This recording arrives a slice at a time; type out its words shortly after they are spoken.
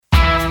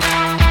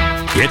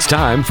It's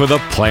time for the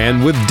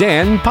Plan with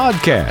Dan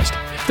podcast,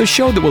 the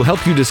show that will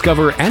help you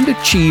discover and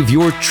achieve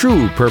your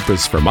true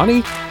purpose for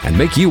money and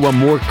make you a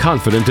more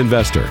confident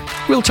investor.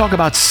 We'll talk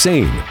about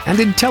sane and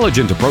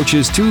intelligent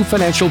approaches to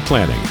financial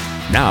planning.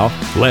 Now,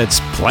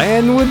 let's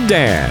Plan with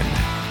Dan.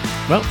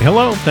 Well,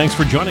 hello. Thanks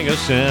for joining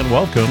us and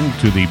welcome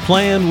to the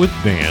Plan with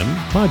Dan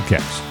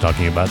podcast,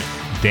 talking about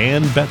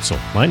Dan Betzel.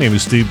 My name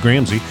is Steve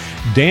Gramsey.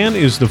 Dan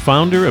is the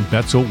founder of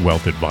Betzel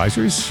Wealth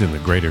Advisors in the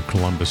greater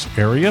Columbus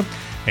area,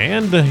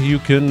 and you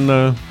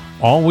can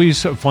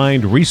always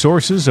find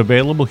resources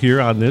available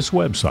here on this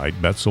website,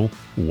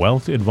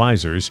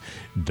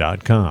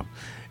 BetzelWealthAdvisors.com.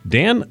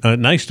 Dan,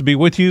 nice to be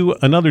with you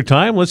another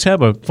time. Let's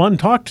have a fun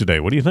talk today.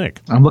 What do you think?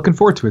 I'm looking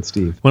forward to it,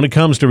 Steve. When it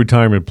comes to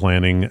retirement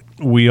planning,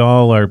 we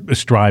all are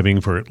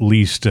striving for at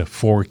least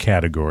 4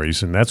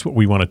 categories, and that's what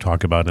we want to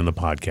talk about in the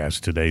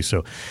podcast today.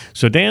 So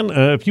Dan,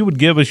 if you would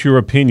give us your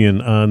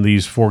opinion on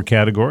these 4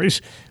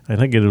 categories, I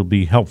think it'll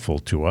be helpful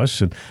to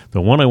us. And the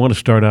one I want to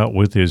start out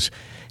with is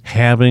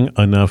having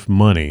enough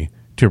money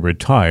to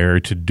retire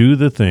to do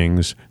the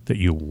things that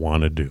you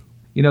want to do.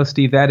 You know,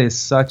 Steve, that is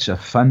such a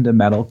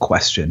fundamental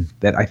question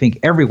that I think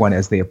everyone,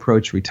 as they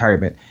approach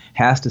retirement,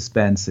 has to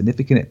spend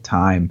significant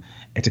time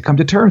and to come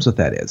to terms with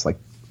that is.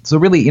 So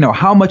really,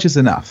 how much is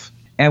enough?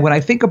 And when I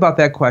think about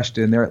that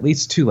question, there are at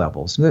least 2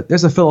 levels.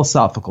 There's a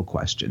philosophical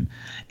question.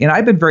 And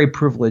I've been very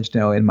privileged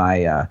now in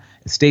my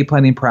estate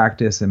planning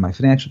practice and my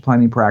financial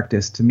planning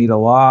practice to meet a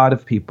lot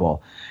of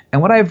people.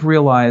 And what I've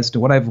realized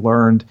and what I've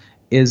learned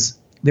is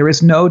there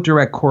is no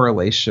direct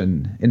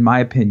correlation, in my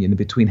opinion,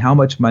 between how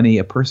much money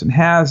a person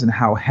has and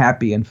how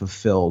happy and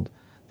fulfilled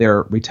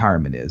their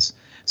retirement is.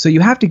 So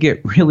you have to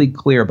get really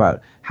clear about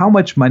how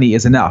much money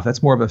is enough.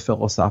 That's more of a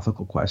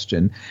philosophical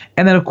question.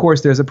 And then, of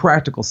course, there's a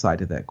practical side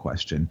to that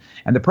question.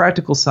 And the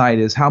practical side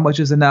is how much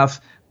is enough?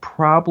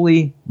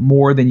 Probably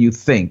more than you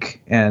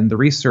think. And the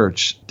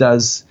research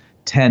does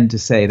tend to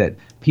say that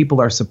people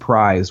are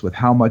surprised with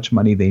how much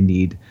money they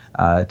need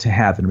to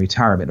have in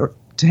retirement, or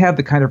to have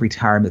the kind of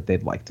retirement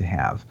they'd like to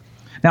have.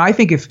 Now, I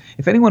think if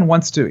anyone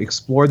wants to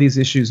explore these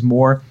issues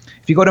more,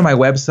 if you go to my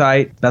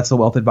website,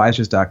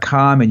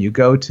 BetzelWealthAdvisors.com, and you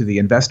go to the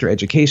Investor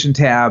Education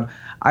tab,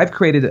 I've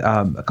created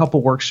a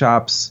couple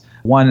workshops.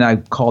 One I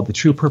called The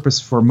True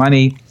Purpose for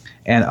Money,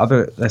 and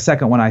the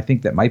second one I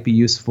think that might be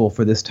useful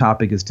for this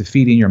topic is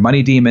Defeating Your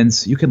Money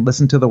Demons. You can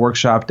listen to the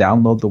workshop,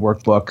 download the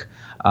workbook,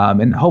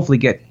 and hopefully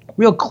get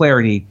real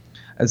clarity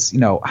as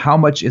how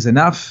much is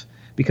enough.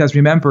 Because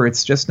remember,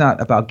 it's just not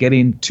about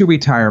getting to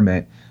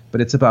retirement, but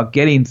it's about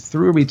getting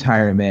through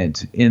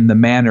retirement in the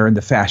manner and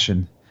the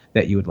fashion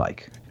that you would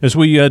like. As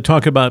we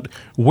talk about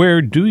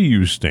where do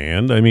you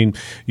stand, I mean,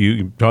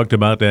 you talked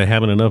about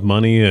having enough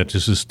money to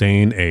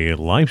sustain a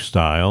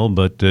lifestyle,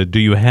 but do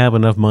you have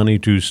enough money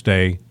to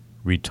stay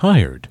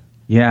retired?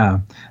 Yeah,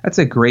 that's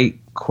a great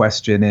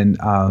question. And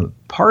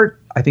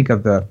part, I think,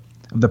 of the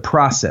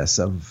process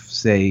of,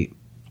 say,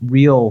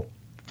 real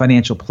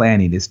financial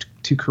planning is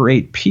to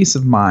create peace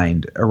of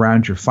mind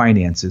around your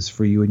finances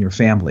for you and your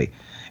family.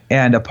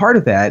 And a part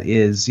of that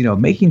is,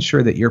 making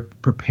sure that you're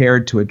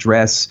prepared to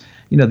address,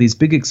 these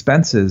big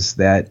expenses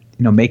that,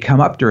 may come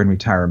up during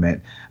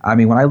retirement. I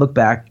mean, when I look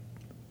back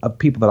of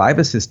people that I've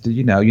assisted,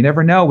 you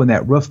never know when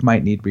that roof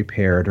might need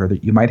repaired or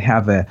that you might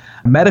have a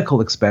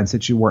medical expense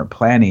that you weren't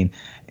planning.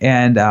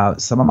 And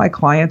some of my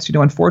clients,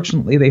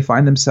 unfortunately, they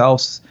find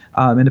themselves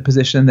in a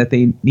position that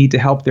they need to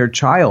help their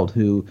child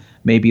who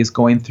maybe is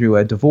going through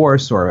a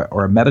divorce or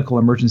a medical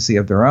emergency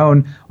of their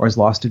own or has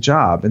lost a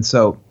job. And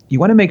so you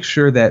want to make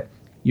sure that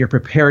you're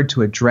prepared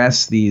to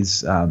address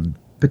these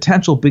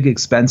potential big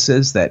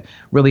expenses that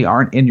really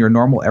aren't in your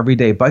normal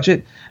everyday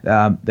budget,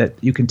 that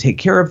you can take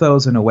care of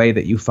those in a way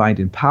that you find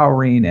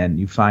empowering and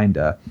you find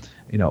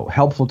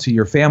helpful to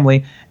your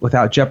family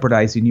without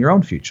jeopardizing your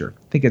own future.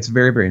 I think it's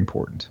very, very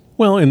important.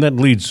 Well, and that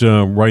leads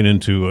right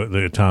into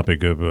the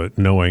topic of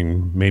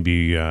knowing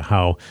maybe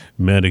how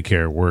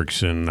Medicare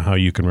works and how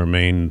you can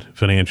remain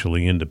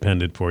financially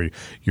independent for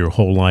your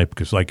whole life,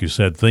 because like you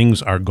said,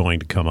 things are going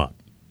to come up.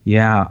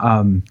 Yeah.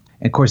 And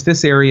of course,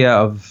 this area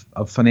of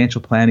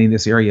financial planning,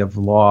 this area of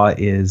law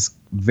is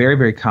very,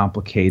 very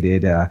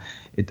complicated. A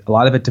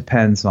lot of it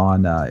depends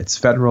on it's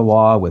federal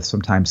law with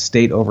sometimes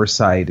state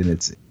oversight, and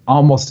it's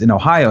almost in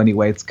Ohio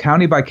anyway, it's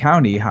county by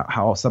county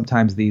how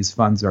sometimes these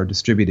funds are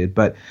distributed.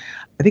 But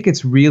I think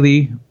it's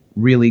really,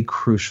 really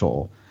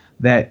crucial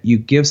that you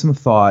give some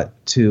thought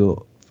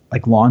to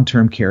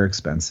long-term care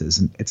expenses.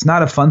 And it's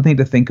not a fun thing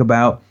to think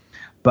about,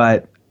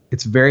 but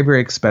it's very,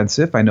 very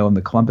expensive. I know in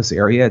the Columbus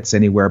area, it's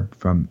anywhere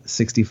from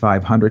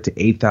 $6,500 to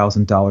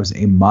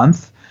 $8,000 a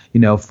month,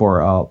 for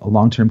a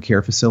long-term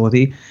care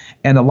facility.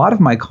 And a lot of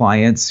my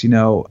clients,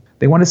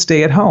 they want to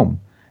stay at home.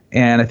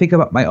 And I think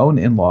about my own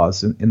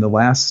in-laws. In the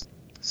last,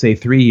 say,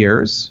 3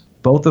 years,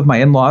 both of my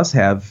in-laws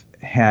have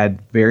had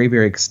very,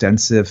 very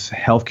extensive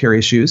healthcare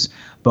issues.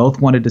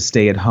 Both wanted to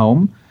stay at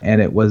home, and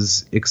it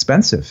was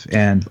expensive.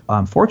 And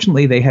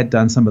fortunately, they had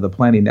done some of the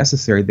planning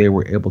necessary. They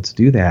were able to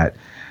do that.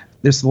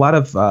 There's a lot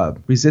of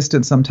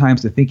resistance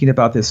sometimes to thinking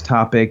about this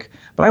topic,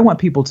 but I want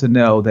people to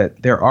know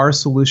that there are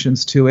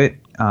solutions to it.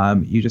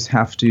 You just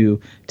have to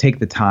take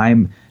the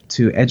time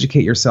to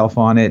educate yourself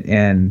on it.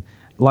 And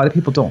a lot of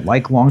people don't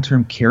like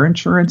long-term care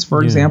insurance,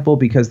 for example,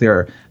 because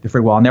they're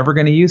afraid, well, I'm never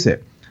going to use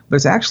it.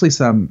 There's actually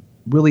some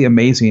really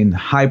amazing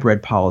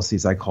hybrid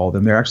policies, I call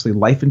them. They're actually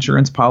life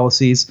insurance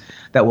policies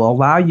that will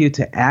allow you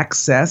to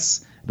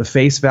access the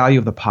face value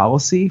of the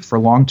policy for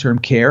long-term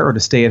care or to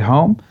stay at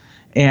home.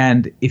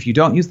 And if you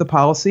don't use the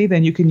policy,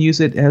 then you can use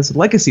it as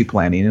legacy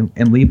planning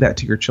and leave that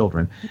to your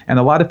children. And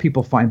a lot of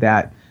people find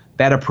that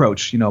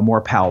approach, more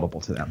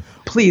palatable to them.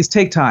 Please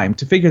take time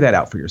to figure that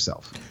out for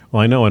yourself.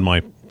 Well, I know when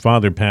my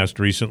father passed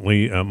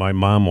recently, my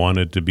mom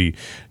wanted to be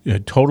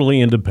totally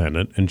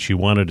independent, and she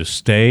wanted to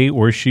stay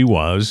where she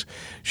was.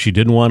 She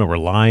didn't want to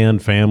rely on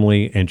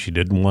family, and she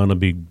didn't want to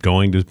be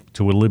going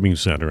to a living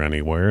center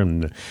anywhere.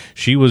 And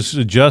she was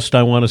just,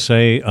 I want to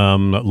say,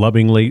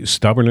 lovingly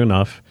stubborn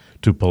enough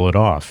to pull it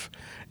off.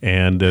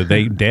 And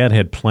Dad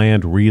had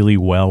planned really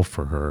well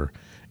for her.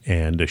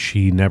 And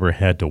she never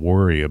had to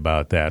worry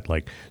about that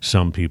like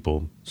some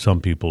people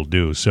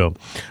do. So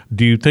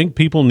do you think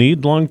people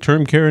need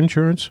long-term care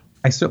insurance?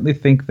 I certainly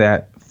think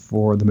that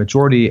for the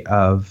majority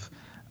of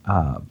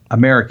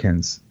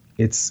Americans,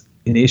 it's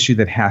an issue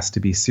that has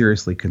to be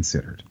seriously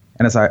considered.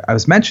 And as I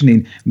was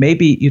mentioning,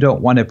 maybe you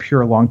don't want a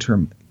pure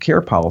long-term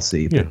care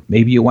policy. But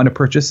maybe you want to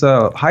purchase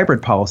a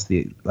hybrid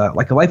policy,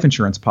 like a life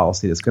insurance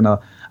policy that's going to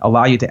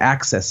allow you to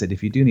access it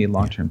if you do need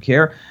long-term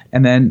care.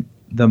 And then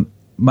the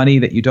money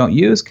that you don't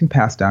use can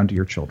pass down to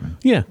your children.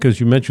 Yeah, because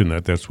you mentioned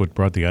that. That's what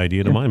brought the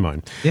idea to my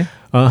mind. Yeah.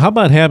 How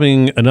about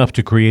having enough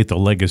to create the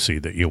legacy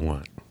that you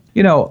want?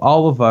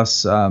 All of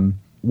us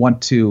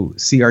want to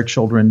see our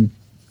children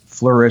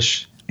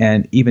flourish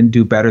and even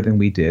do better than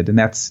we did. And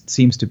that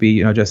seems to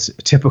be, just a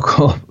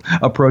typical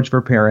approach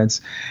for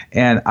parents.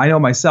 And I know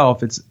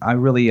myself, I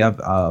really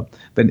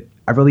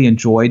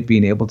enjoyed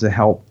being able to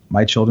help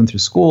my children through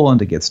school and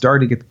to get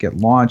started, get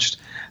launched.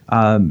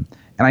 And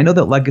I know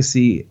that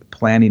legacy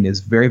planning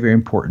is very, very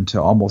important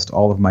to almost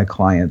all of my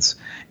clients.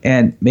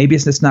 And maybe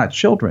it's just not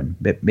children,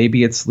 but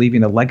maybe it's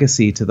leaving a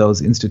legacy to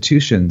those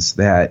institutions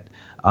that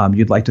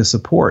you'd like to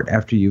support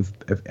after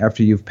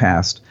you've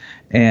passed.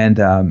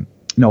 And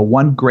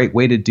one great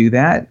way to do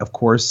that, of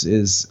course,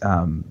 is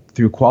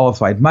through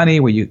qualified money,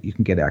 where you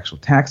can get actual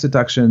tax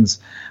deductions,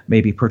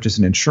 maybe purchase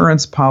an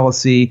insurance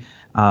policy.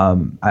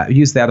 I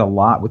use that a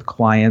lot with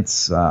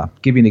clients.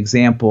 Give you an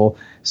example.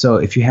 So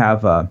if you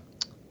have a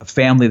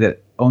family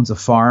that owns a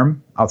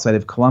farm outside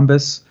of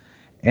Columbus,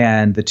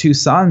 and the two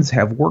sons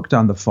have worked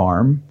on the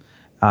farm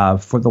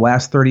for the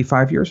last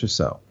 35 years or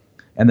so,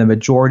 and the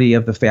majority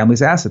of the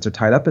family's assets are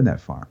tied up in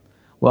that farm.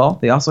 Well,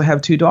 they also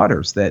have two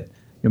daughters that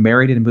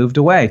married and moved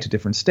away to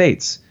different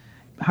states.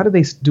 How do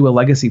they do a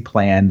legacy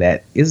plan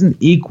that isn't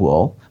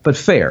equal but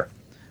fair?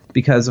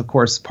 Because, of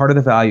course, part of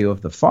the value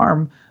of the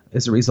farm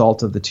is a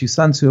result of the two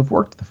sons who have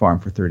worked the farm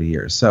for 30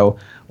 years. So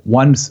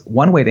one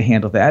way to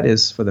handle that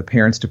is for the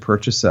parents to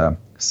purchase a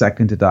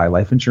second to die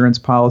life insurance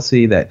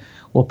policy that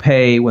will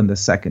pay when the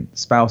second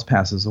spouse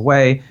passes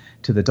away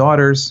to the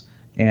daughters,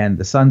 and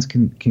the sons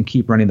can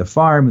keep running the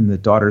farm, and the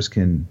daughters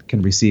can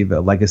receive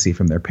a legacy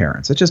from their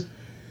parents. It's just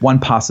one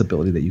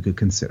possibility that you could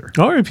consider.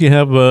 Or if you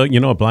have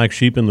a black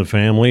sheep in the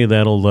family,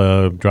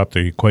 that'll drop the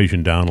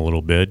equation down a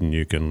little bit, and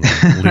you can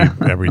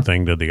leave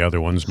everything to the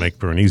other ones, make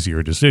for an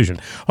easier decision.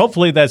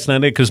 Hopefully that's not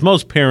it, because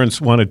most parents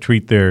want to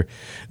treat their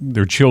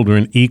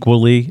children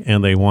equally,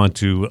 and they want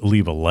to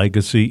leave a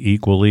legacy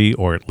equally,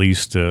 or at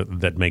least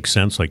that makes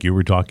sense, like you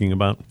were talking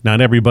about.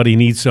 Not everybody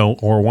needs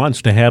or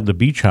wants to have the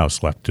beach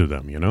house left to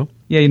them,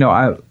 Yeah,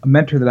 a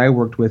mentor that I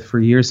worked with for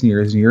years and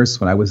years and years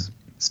when I was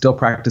still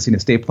practicing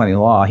estate planning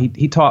law,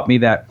 he taught me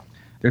that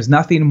there's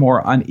nothing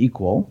more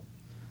unequal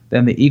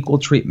than the equal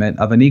treatment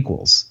of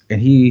unequals. And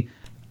he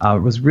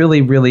was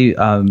really, really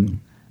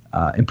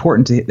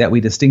important that we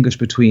distinguish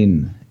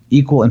between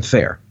equal and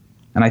fair.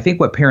 And I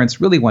think what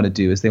parents really want to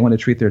do is they want to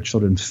treat their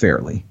children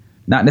fairly,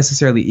 not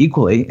necessarily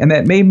equally. And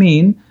that may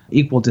mean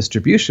equal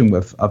distribution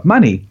of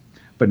money,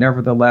 but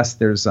nevertheless,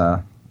 there's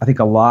I think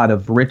a lot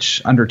of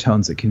rich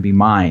undertones that can be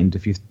mined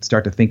if you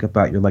start to think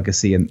about your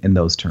legacy in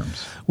those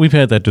terms. We've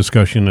had that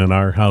discussion in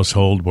our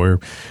household where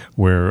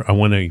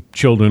when the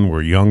children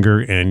were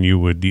younger and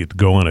you'd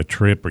go on a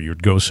trip or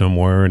you'd go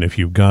somewhere, and if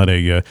you've got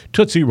a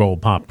Tootsie Roll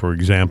Pop, for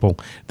example,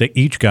 they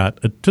each got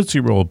a Tootsie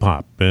Roll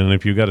Pop. And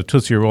if you got a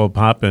Tootsie Roll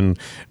Pop and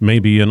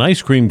maybe an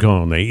ice cream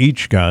cone, they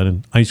each got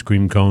an ice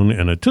cream cone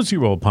and a Tootsie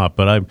Roll Pop.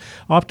 But I've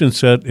often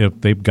said if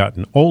they've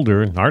gotten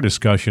older, our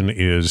discussion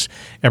is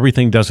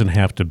everything doesn't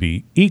have to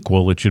be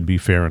equal, it should be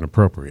fair and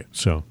appropriate.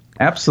 So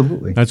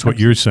absolutely, that's what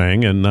you're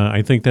saying, and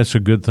I think that's a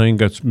good thing.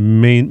 That's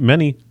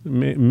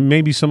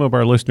maybe some of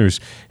our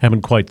listeners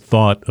haven't quite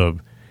thought of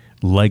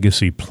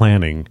legacy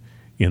planning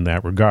in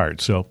that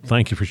regard. So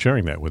thank you for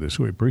sharing that with us.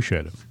 We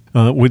appreciate it.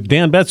 With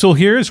Dan Betzel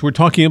here, as we're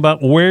talking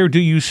about where do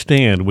you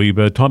stand. We've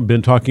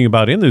been talking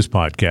about in this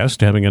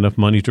podcast having enough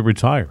money to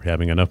retire,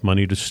 having enough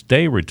money to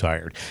stay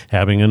retired,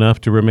 having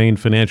enough to remain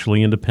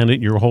financially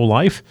independent your whole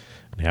life,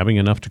 and having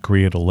enough to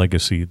create a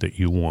legacy that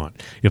you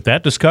want. If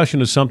that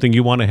discussion is something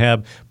you want to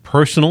have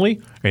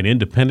personally and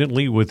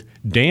independently with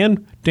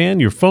Dan,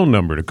 your phone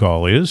number to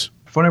call is?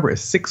 Phone number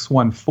is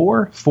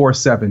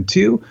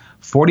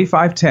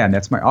 614-472-4510.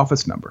 That's my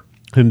office number.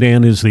 And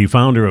Dan is the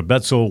founder of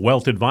Betzel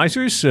Wealth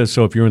Advisors.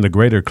 So if you're in the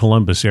greater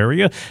Columbus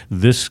area,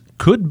 this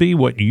could be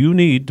what you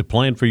need to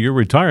plan for your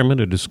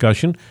retirement, a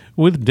discussion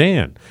with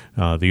Dan.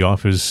 The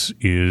office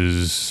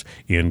is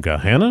in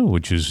Gahanna,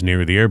 which is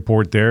near the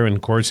airport there. And,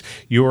 of course,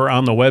 you are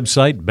on the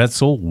website,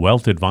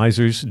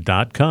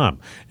 BetzelWealthAdvisors.com.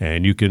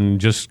 And you can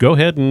just go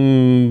ahead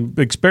and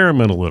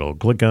experiment a little.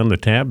 Click on the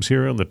tabs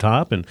here on the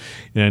top and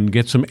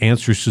get some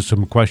answers to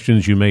some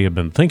questions you may have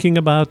been thinking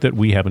about that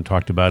we haven't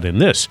talked about in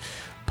this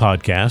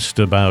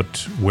podcast about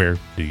where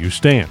do you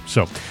stand.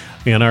 So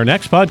in our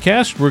next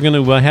podcast, we're going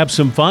to have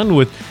some fun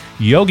with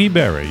Yogi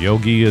Berra.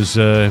 Yogi has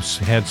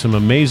had some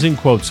amazing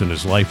quotes in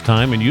his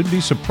lifetime, and you'd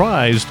be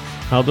surprised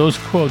how those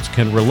quotes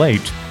can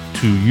relate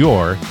to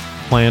your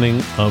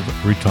planning of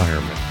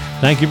retirement.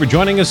 Thank you for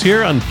joining us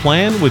here on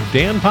Plan with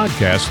Dan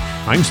podcast.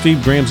 I'm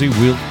Steve Gramsey.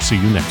 We'll see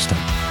you next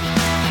time.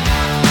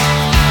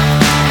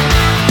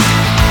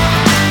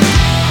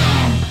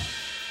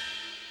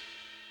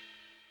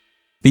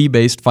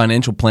 Fee-based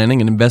financial planning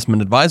and investment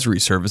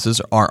advisory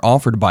services are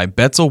offered by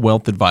Betzel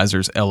Wealth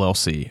Advisors,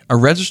 LLC, a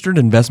registered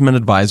investment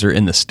advisor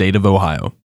in the state of Ohio.